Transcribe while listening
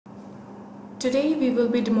Today we will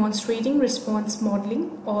be demonstrating response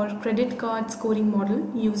modeling or credit card scoring model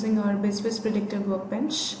using our BizViz Predictive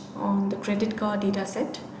Workbench on the credit card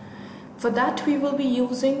dataset. For that we will be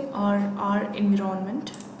using our R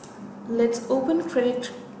environment. Let's open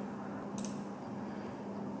credit.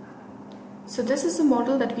 So this is a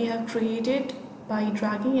model that we have created by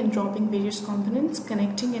dragging and dropping various components,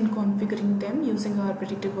 connecting and configuring them using our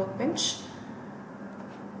Predictive Workbench.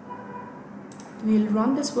 We'll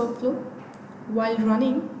run this workflow. While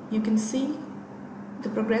running, you can see the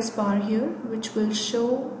progress bar here, which will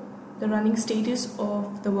show the running status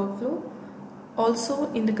of the workflow.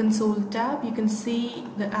 Also in the console tab, you can see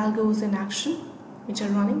the algos in action, which are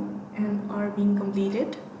running and are being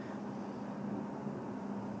completed.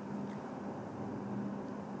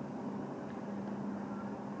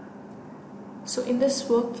 So in this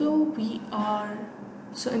workflow,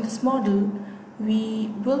 in this model, we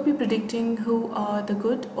will be predicting who are the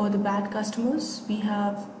good or the bad customers. We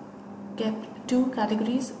have kept two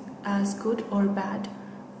categories as good or bad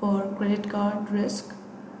for credit card risk.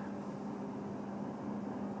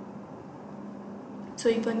 So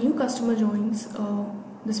if a new customer joins,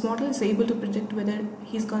 this model is able to predict whether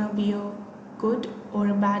he's gonna be a good or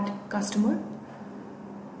a bad customer.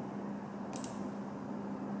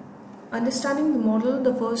 Understanding the model,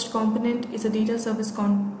 the first component is a data service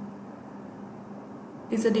component.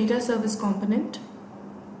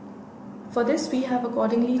 For this, we have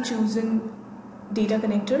accordingly chosen data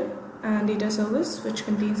connector and data service, which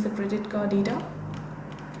contains the credit card data.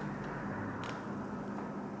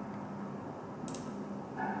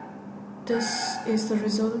 This is the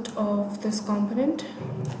result of this component.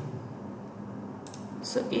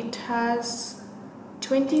 So it has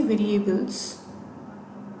 20 variables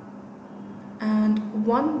and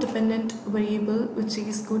one dependent variable which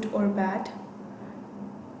is good or bad.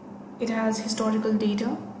 It has historical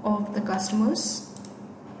data of the customers.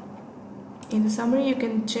 In the summary, you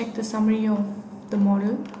can check the summary of the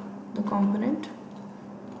model, the component.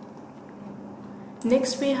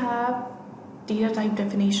 Next, we have data type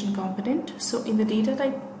definition component. So in the data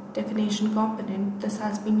type definition component, this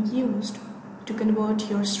has been used to convert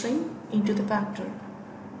your string into the factor.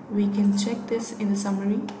 We can check this in the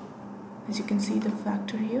summary. As you can see the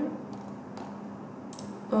factor here.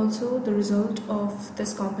 Also the result of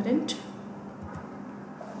this component.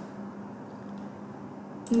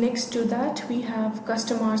 Next to that, we have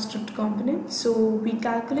custom R script component. So we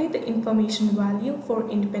calculate the information value for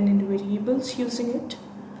independent variables using it.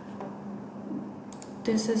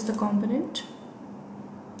 This is the component.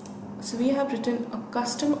 So we have written a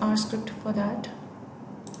custom R script for that.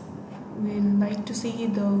 We'll like to see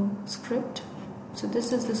the script. So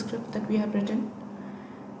this is the script that we have written.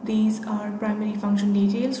 These are primary function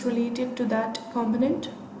details related to that component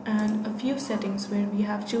and a few settings where we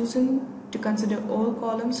have chosen to consider all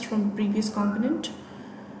columns from previous component.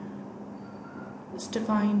 Let's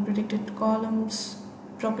define predicted columns,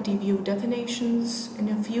 property view definitions, and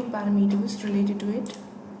a few parameters related to it.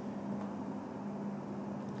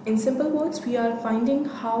 In simple words, we are finding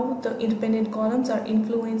how the independent columns are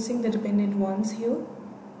influencing the dependent ones here.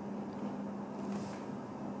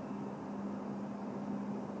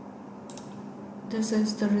 This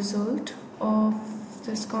is the result of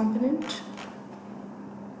this component.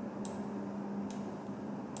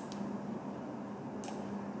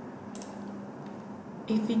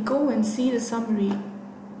 If we go and see the summary,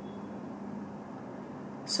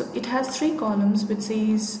 so it has three columns which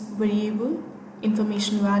says variable,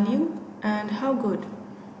 information value, and how good.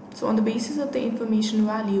 So on the basis of the information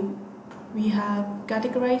value, we have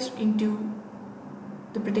categorized into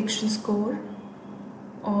the prediction score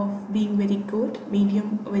of being very good,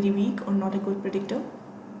 medium, very weak, or not a good predictor.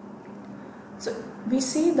 So we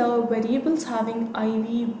see the variables having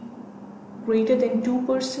IV greater than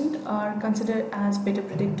 2% are considered as better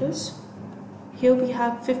predictors. Here we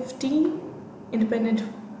have 15 independent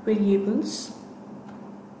variables.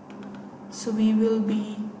 So we will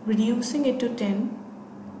be reducing it to 10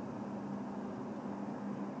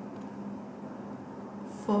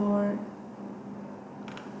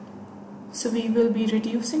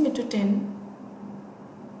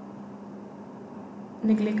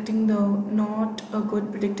 neglecting the not a good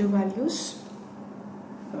predictive values.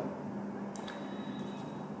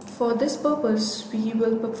 For this purpose, we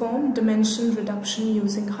will perform dimension reduction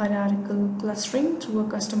using hierarchical clustering through a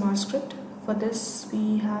custom R script. For this,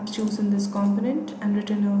 we have chosen this component and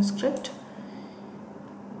written a script.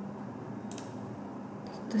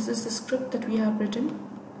 This is the script that we have written.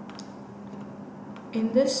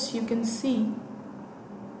 In this, you can see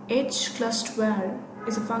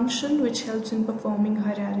is a function which helps in performing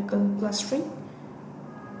hierarchical clustering.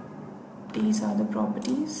 These are the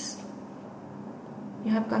properties.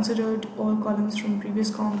 You have considered all columns from previous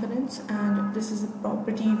components, and this is a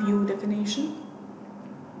property view definition.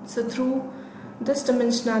 So through this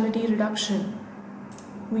dimensionality reduction,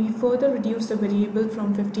 we further reduce the variable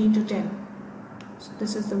from 15 to 10. So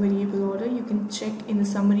this is the variable order. You can check in the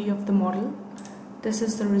summary of the model. This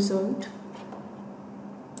is the result.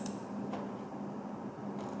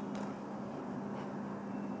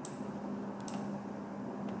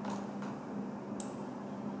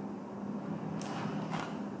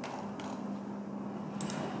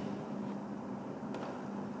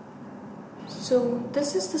 So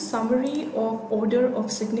this is the summary of order of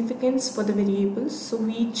significance for the variables. So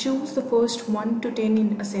we choose the first 1 to 10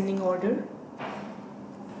 in ascending order.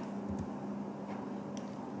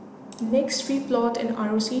 Next, we plot an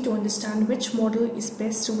ROC to understand which model is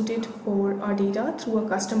best suited for our data through a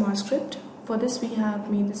custom R script. For this, we have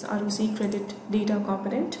made this ROC credit data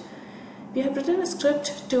component. We have written a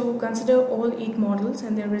script to consider all 8 models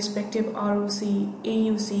and their respective ROC,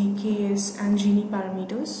 AUC, KS and Gini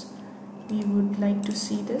parameters. We would like to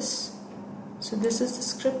see this. So this is the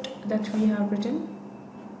script that we have written.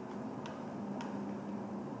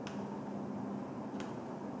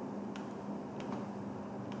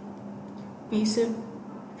 Basic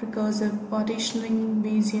recursive partitioning,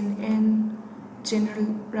 Bayesian N, general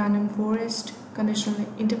random forest, conditional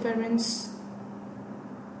inference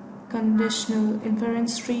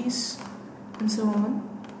trees, and so on.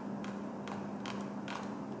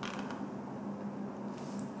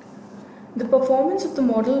 The performance of the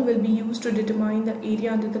model will be used to determine the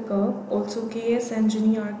area under the curve. Also, KS and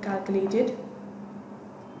Gini are calculated.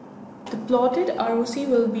 The plotted ROC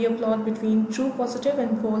will be a plot between true positive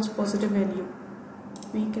and false positive value.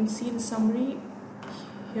 We can see the summary.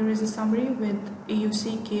 Here is a summary with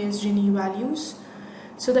AUC, KS, Gini values.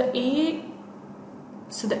 So the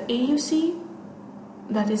AUC,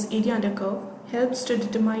 that is area under curve, helps to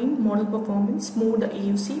determine model performance. More the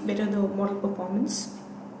AUC, better the model performance.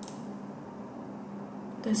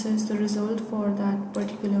 This is the result for that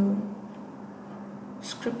particular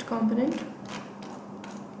script component.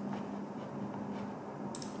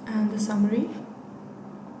 And the summary.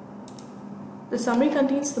 The summary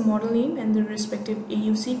contains the model name and the respective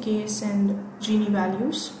AUC, KS and Gini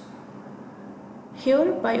values.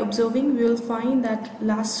 Here, by observing, we will find that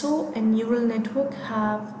lasso and neural network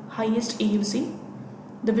have highest AUC.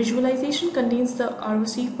 The visualization contains the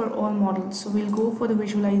ROC for all models. So we'll go for the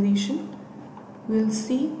visualization. We'll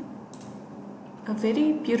see a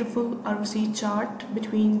very beautiful ROC chart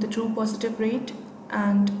between the true positive rate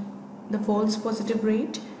and the false positive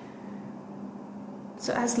rate.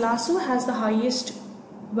 So as lasso has the highest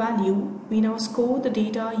value, we now score the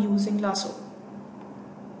data using lasso.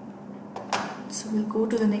 So we'll go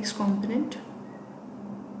to the next component.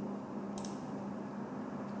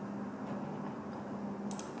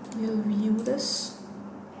 We'll view this.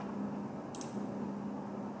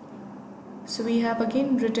 So we have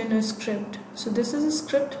again written a script. So this is a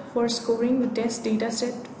script for scoring the test data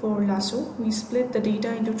set for lasso. We split the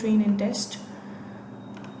data into train and test.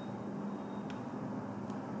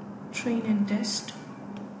 Train and test.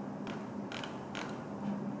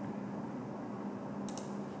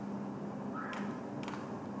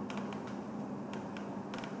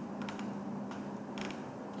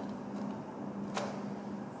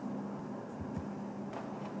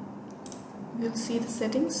 We'll see the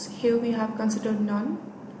settings. Here we have considered none.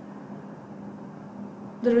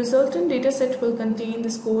 The resultant dataset will contain the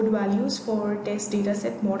scored values for test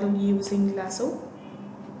dataset model using lasso.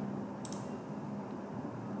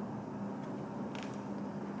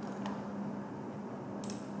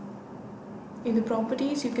 In the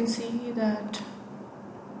properties, you can see that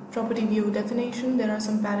property view definition, there are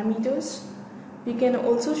some parameters. We can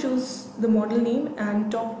also choose the model name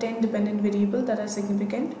and top 10 dependent variable that are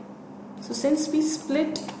significant. So since we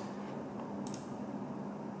split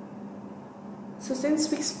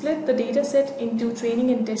the dataset into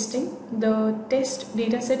training and testing, the test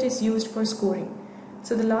dataset is used for scoring.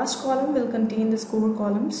 So the last column will contain the score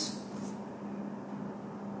columns.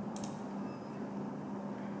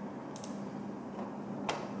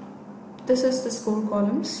 This is the score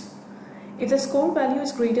columns. If the score value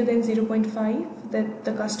is greater than 0.5, then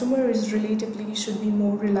the customer is relatively should be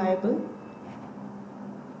more reliable.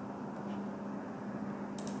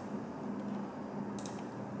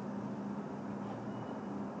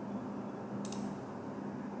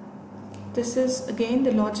 This is again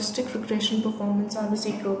the logistic regression performance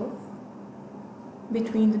ROC curve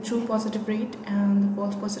between the true positive rate and the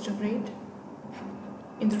false positive rate.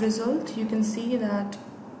 In the result, you can see that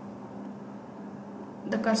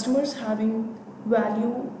the customers having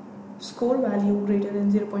value score value greater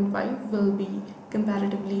than 0.5 will be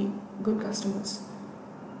comparatively good customers.